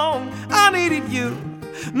long? I needed you.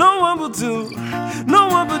 No one will do, no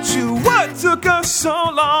one but you. What took us so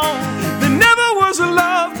long? There never was a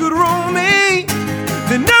love could rule me.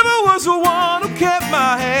 There never was a one who kept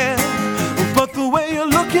my hand. But the way you're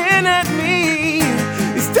looking at me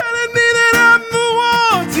is telling me that I'm the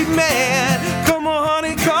wanted man. Come on,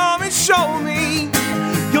 honey, come and show me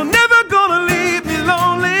you're never gonna leave me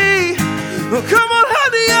lonely. Come on,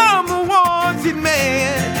 honey, I'm the wanted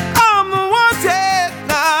man. I'm the wanted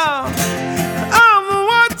now. I'm the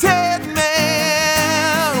wanted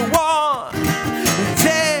man. Wanted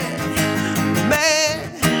man.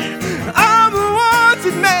 I'm the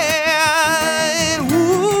wanted man.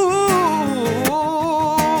 Ooh,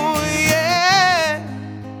 yeah.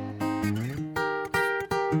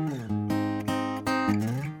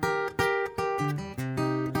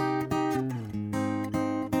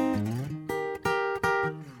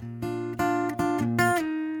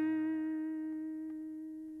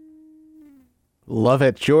 Love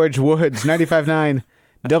it. George Woods, 95.9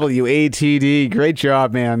 WATD. Great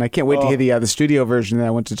job, man. I can't wait to hear the studio version of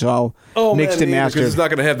that once it's all mixed and mastered. Because it's not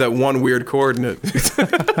going to have that one weird chord in it.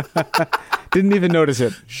 Didn't even notice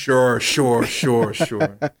it. Sure.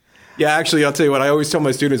 Yeah, actually, I'll tell you what. I always tell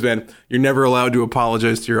my students, man, you're never allowed to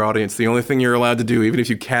apologize to your audience. The only thing you're allowed to do, even if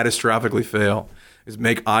you catastrophically fail, is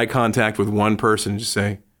make eye contact with one person and just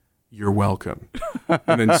say, "You're welcome,"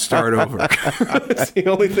 and then start over. That's the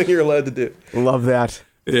only thing you're allowed to do. Love that.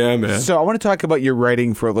 Yeah, man. So I want to talk about your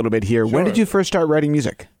writing for a little bit here. Sure. When did you first start writing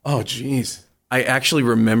music? Oh, geez. I actually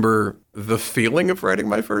remember the feeling of writing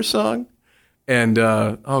my first song. And,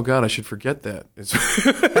 oh, God, I should forget that.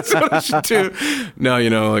 That's what I should do. No,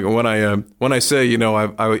 like when I say,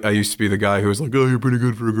 I used to be the guy who was like, oh, you're pretty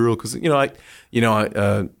good for a girl. Because, I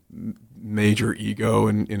major ego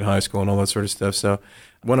in high school and all that sort of stuff. So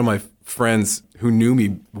one of my friends who knew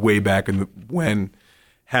me way back when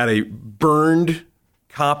had a burned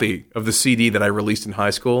copy of the CD that I released in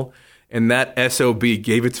high school, and that SOB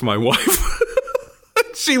gave it to my wife.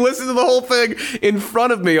 She listened to the whole thing in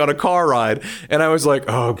front of me on a car ride, and I was like,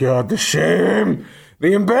 oh, God, the shame,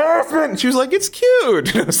 the embarrassment. And she was like, it's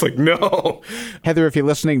cute. And I was like, no. Heather, if you're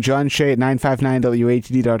listening, John Shea at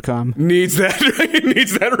 959WATD.com. Needs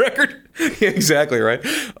that record. Yeah, exactly, right?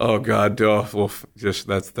 Oh, God. That's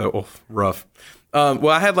rough. Well,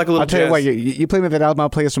 I had like a little. I'll tell jazz. you what, you play me that album, I'll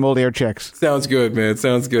play you some old air checks. Sounds good, man.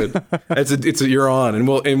 Sounds good. You're on, and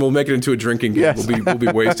we'll make it into a drinking game. Yes. We'll be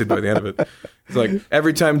wasted by the end of it. It's like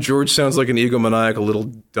every time George sounds like an egomaniacal little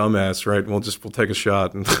dumbass, right? We'll take a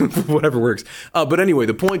shot and whatever works. But anyway,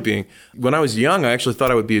 the point being, when I was young, I actually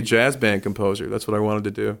thought I would be a jazz band composer. That's what I wanted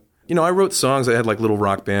to do. You know, I wrote songs. I had like little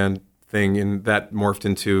rock band thing, and that morphed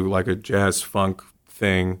into like a jazz funk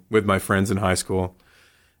thing with my friends in high school,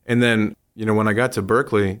 and then. You know, when I got to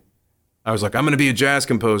Berklee, I was like, I'm going to be a jazz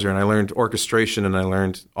composer. And I learned orchestration and I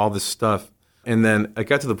learned all this stuff. And then I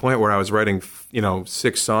got to the point where I was writing,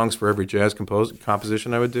 6 songs for every jazz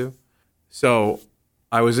composition I would do. So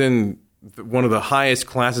I was in one of the highest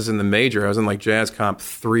classes in the major. I was in like Jazz Comp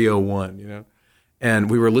 301, And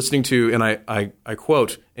we were listening to, and I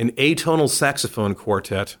quote, an atonal saxophone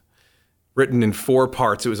quartet written in 4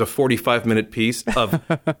 parts. It was a 45-minute piece of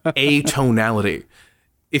atonality.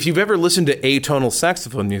 If you've ever listened to atonal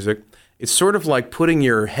saxophone music, it's sort of like putting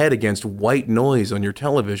your head against white noise on your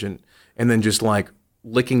television and then just like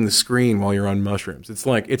licking the screen while you're on mushrooms. It's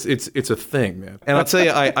like it's a thing, man. And I'll tell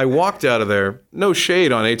you, I walked out of there, no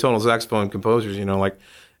shade on atonal saxophone composers, like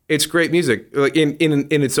it's great music, like in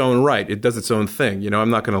its own right. It does its own thing. I'm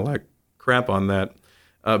not going to like crap on that.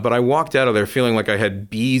 But I walked out of there feeling like I had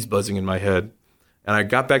bees buzzing in my head. And I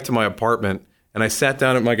got back to my apartment and I sat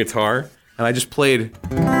down at my guitar. And I just played,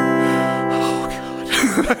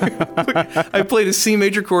 I played a C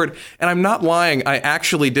major chord, and I'm not lying. I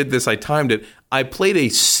actually did this. I timed it. I played a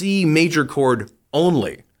C major chord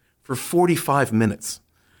only for 45 minutes.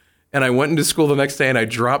 And I went into school the next day, and I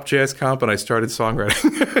dropped Jazz Comp, and I started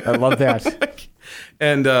songwriting. I love that.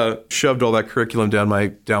 And shoved all that curriculum down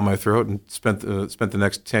my throat, and spent the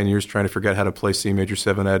next 10 years trying to forget how to play C major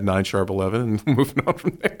 7 add 9 sharp 11, and moving on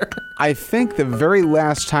from there. I think the very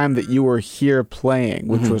last time that you were here playing,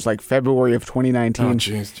 which was like February of 2019, oh,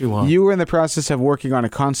 geez, too long. You were in the process of working on a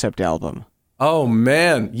concept album. Oh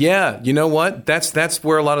man, yeah. You know what? That's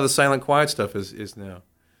where a lot of the Silent Quiet stuff is now.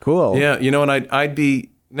 Cool. Yeah, and I'd be.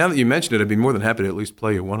 Now that you mentioned it, I'd be more than happy to at least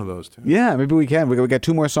play you one of those too. Yeah, maybe we can. We got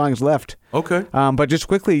 2 more songs left. Okay. But just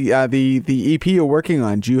quickly, the EP you're working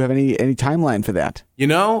on, do you have any timeline for that? In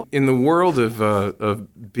the world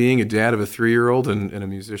of being a dad of a 3-year-old and a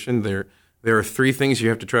musician, there are 3 things you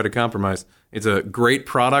have to try to compromise. It's a great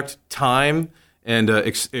product, time, and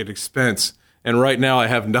expense. And right now, I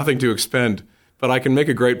have nothing to expend, but I can make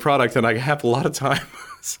a great product, and I have a lot of time.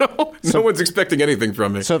 So no one's expecting anything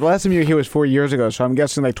from me. So the last time you were here was 4 years ago, so I'm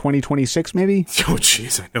guessing like 2026 maybe? Oh,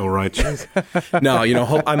 jeez, I know, right? No,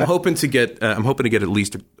 I'm hoping to get at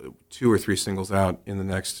least 2 or 3 singles out in the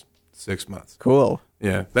next 6 months. Cool.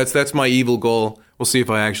 Yeah, that's my evil goal. We'll see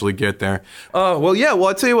if I actually get there. Well,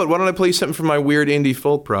 I'll tell you what. Why don't I play you something from my weird indie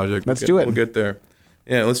folk project? Let's do it. We'll get there.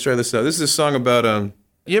 Yeah, let's try this out. This is a song about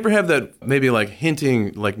you ever have that maybe like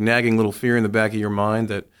hinting, like nagging little fear in the back of your mind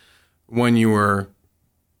that when you were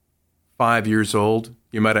 5 years old,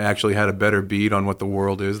 you might have actually had a better beat on what the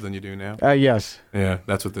world is than you do now? Yes. Yeah,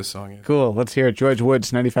 that's what this song is. Cool. Let's hear it. George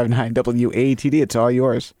Woods, 95.9 WATD. It's all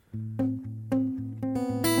yours.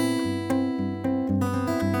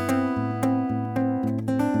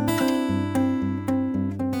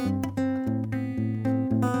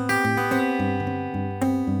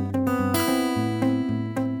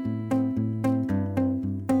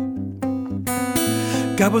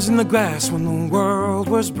 God was in the grass when the world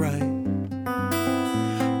was bright,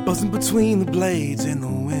 buzzing between the blades in the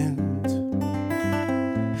wind,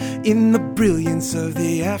 in the brilliance of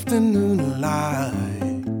the afternoon light.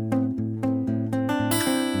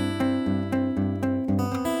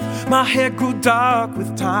 My hair grew dark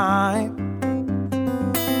with time,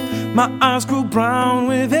 my eyes grew brown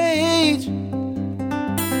with age,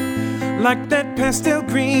 like that pastel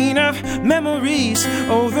green of memories.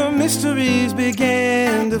 Oh, the mysteries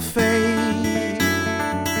began to fade.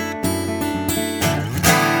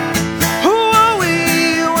 Who are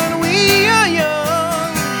we when we are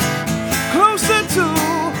young? Closer to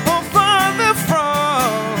or farther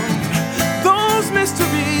from those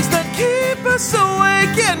mysteries that keep us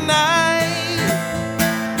awake at night.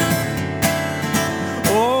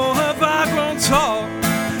 Oh, have I grown tall?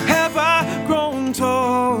 Have I grown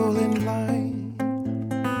tall in life?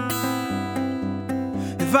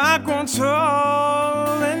 Have I grown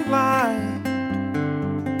tall and blind?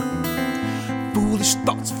 Foolish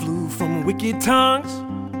thoughts flew from wicked tongues,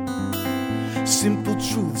 simple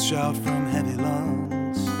truths shout from heavy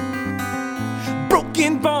lungs,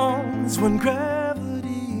 broken bones when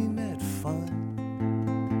gravity met fun.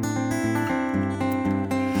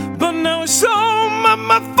 But now it's so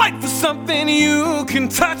my fight for something you can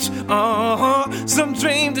touch. some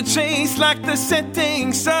dream to chase like the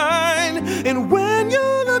setting sun. And when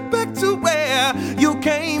you look back to where you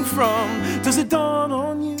came from, does it dawn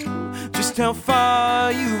on you just how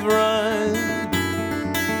far you've run?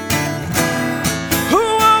 Who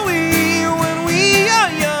are we when we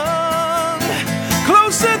are young?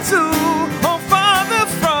 Closer to or farther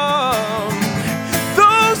from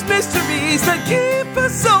those mysteries that keep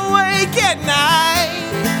us awake at night.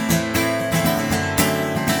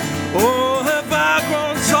 Oh, have I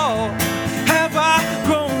grown tall? Have I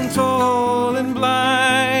grown tall and blind?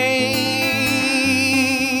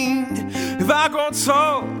 Have I grown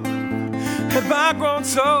tall? Have I grown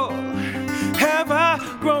tall? Have I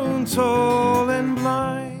grown tall and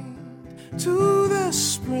blind? To the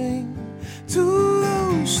spring, to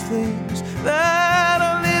those things that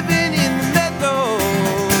are living in the meadows.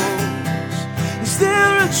 Is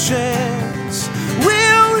there a chance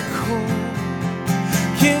we'll recall?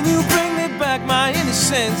 Can you bring me back my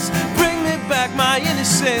innocence? Bring me back my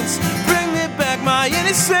innocence. Bring me back my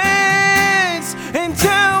innocence. And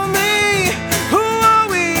tell me, who are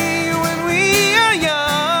we when we are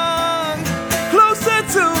young? Closer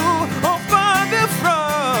to or farther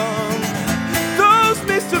from those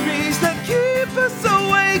mysteries that keep us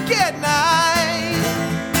awake at night.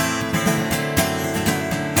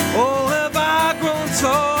 Oh, have I grown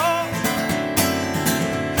tall?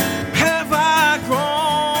 Have I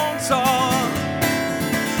grown tall?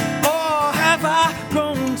 Or have I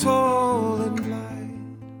grown tall and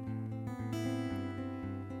blind?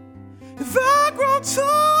 Have I grown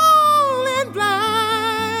tall and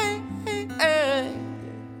blind?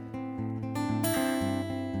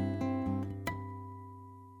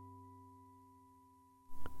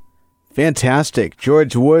 Fantastic.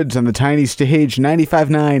 George Woods on the tiny stage,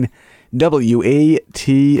 95.9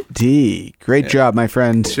 WATD. Great job, my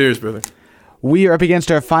friend. Cheers, brother. We are up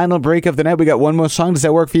against our final break of the night. We got one more song. Does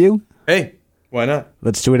that work for you? Hey, why not?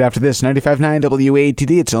 Let's do it after this. 95.9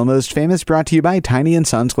 WATD. It's Almost Famous, brought to you by Tiny &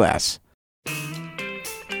 Sons Glass.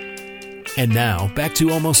 And now, back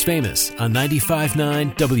to Almost Famous on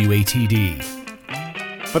 95.9 WATD.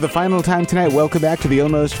 For the final time tonight, welcome back to the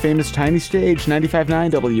Almost Famous tiny stage,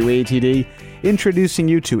 95.9 WATD, introducing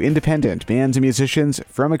you to independent bands and musicians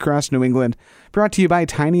from across New England, brought to you by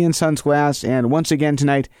Tiny & Sons Glass, and once again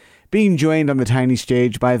tonight, being joined on the tiny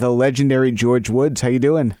stage by the legendary George Woods. How you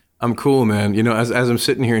doing? I'm cool, man. You know, as I'm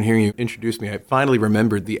sitting here and hearing you introduce me, I finally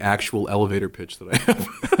remembered the actual elevator pitch that I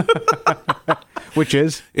have. Which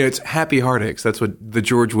is? Yeah, it's Happy Heartaches. That's what the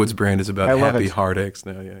George Woods brand is about. I love Happy it. Heartaches.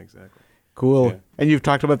 No, yeah, exactly. Cool. Yeah. And you've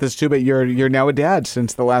talked about this too, but you're now a dad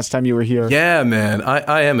since the last time you were here. Yeah, man.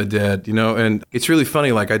 I am a dad, you know, and it's really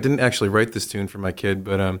funny. Like, I didn't actually write this tune for my kid,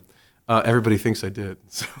 but everybody thinks I did.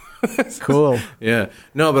 So. Cool. Yeah.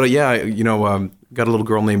 No, but got a little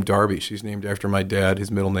girl named Darby. She's named after my dad. His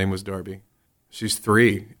middle name was Darby. She's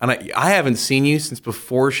 3. And I haven't seen you since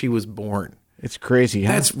before she was born. It's crazy,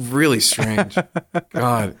 huh? That's really strange.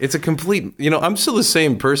 God, it's a complete, I'm still the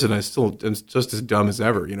same person. I'm just as dumb as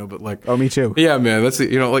ever, but like. Oh, me too. Yeah, man. That's,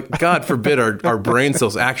 like, God forbid our brain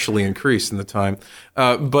cells actually increase in the time.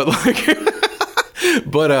 But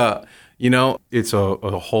it's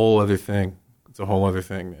a whole other thing. It's a whole other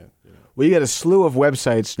thing, man. Well, you got a slew of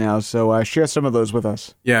websites now, so share some of those with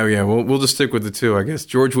us. Yeah. We'll just stick with the two, I guess.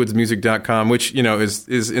 GeorgeWoodsMusic.com, which,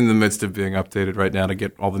 is in the midst of being updated right now to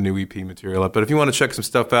get all the new EP material up. But if you want to check some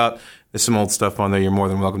stuff out, there's some old stuff on there. You're more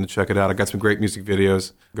than welcome to check it out. I got some great music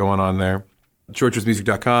videos going on there.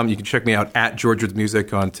 GeorgeWoodsMusic.com. You can check me out at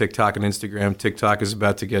GeorgeWoodsMusic on TikTok and Instagram. TikTok is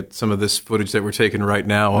about to get some of this footage that we're taking right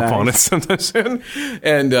now up on it sometime soon.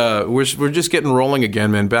 And we're just getting rolling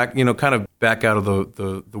again, man. Back, kind of back out of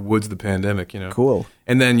the woods of the pandemic, Cool.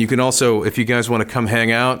 And then you can also, if you guys want to come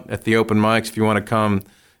hang out at the open mics, if you want to come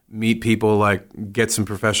meet people, like get some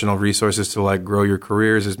professional resources to like grow your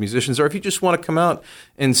careers as musicians, or if you just want to come out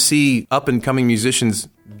and see up and coming musicians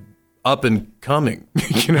up and coming,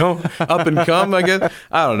 up and come, I guess.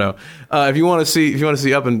 I don't know. If you want to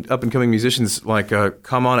see up and coming musicians, like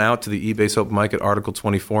come on out to the eBase Open Mic at Article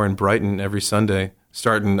 24 in Brighton every Sunday,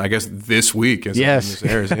 starting I guess this week as this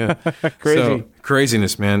airs. Yeah, crazy. So,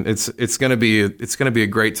 craziness, man. It's gonna be a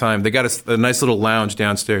great time. They got a nice little lounge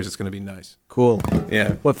downstairs. It's gonna be nice. Cool.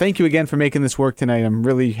 Yeah. Well, thank you again for making this work tonight. I'm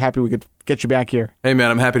really happy we could get you back here. Hey, man,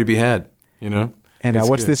 I'm happy to be had. And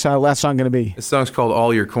what's this last song going to be? This song's called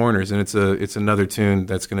All Your Corners, and it's another tune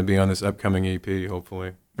that's going to be on this upcoming EP,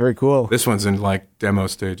 hopefully. Very cool. This one's in like demo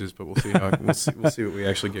stages, but we'll see we'll see what we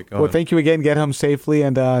actually get going. Well, thank you again. Get home safely,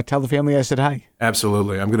 and tell the family I said hi.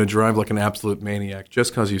 Absolutely. I'm going to drive like an absolute maniac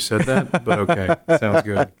just because you said that, but okay. Sounds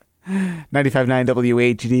good. 95.9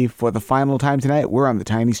 WATD for the final time tonight. We're on the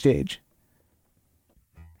tiny stage.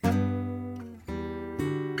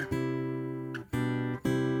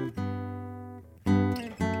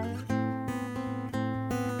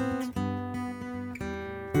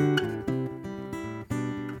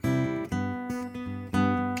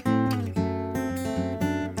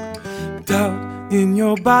 doubt in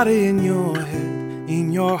your body, in your head,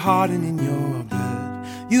 in your heart and in your blood.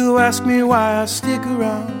 You ask me why I stick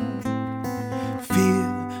around.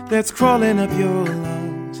 Fear that's crawling up your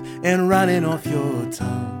lungs and running off your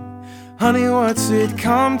tongue. Honey, what's it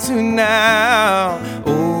come to now?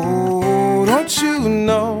 Oh, don't you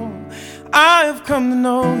know I have come to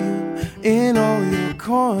know you in all your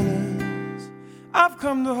corners. I've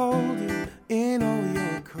come to hold you in all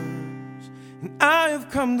your curves. And I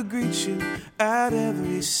have come to greet you at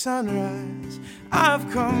every sunrise. I've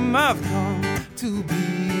come to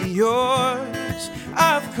be yours.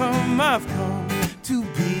 I've come to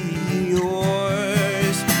be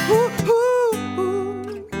yours. Ooh, ooh,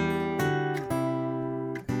 ooh.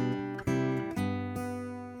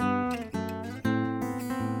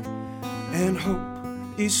 And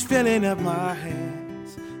hope is filling up my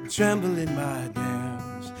hands, trembling my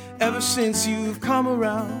dams. Ever since you've come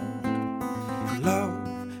around, love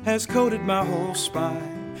has coated my whole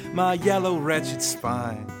spine, my yellow wretched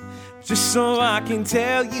spine, just so I can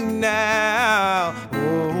tell you now.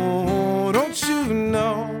 Oh, don't you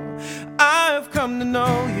know I've come to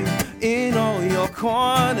know you in all your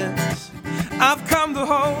corners. I've come to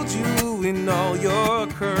hold you in all your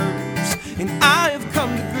curves. And I have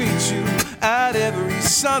come to greet you at every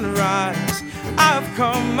sunrise. I've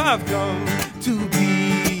come to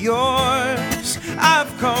be yours.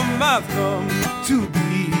 I've come to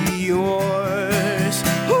be yours.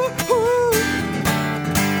 Ooh, ooh.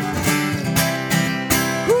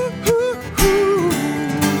 Ooh, ooh, ooh.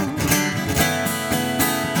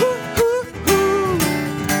 Ooh, ooh, ooh.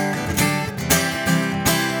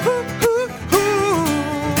 Ooh, ooh, ooh.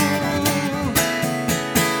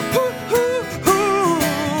 Ooh, ooh, ooh.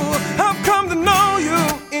 I've come to know you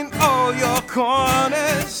in all your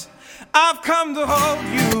corners. I've come to hold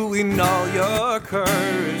you in all your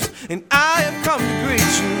curves. And I have come to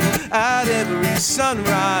greet you at every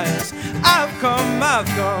sunrise. I've come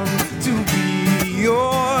to be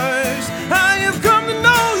yours. I have come to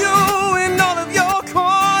know you in all of your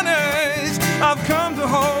corners. I've come to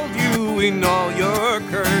hold you in all your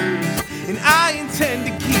curves. And I intend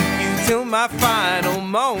to keep you till my final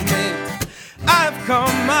moment. I've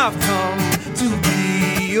come to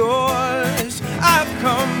be yours. I've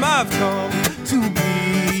come to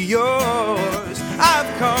be yours. I've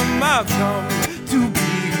come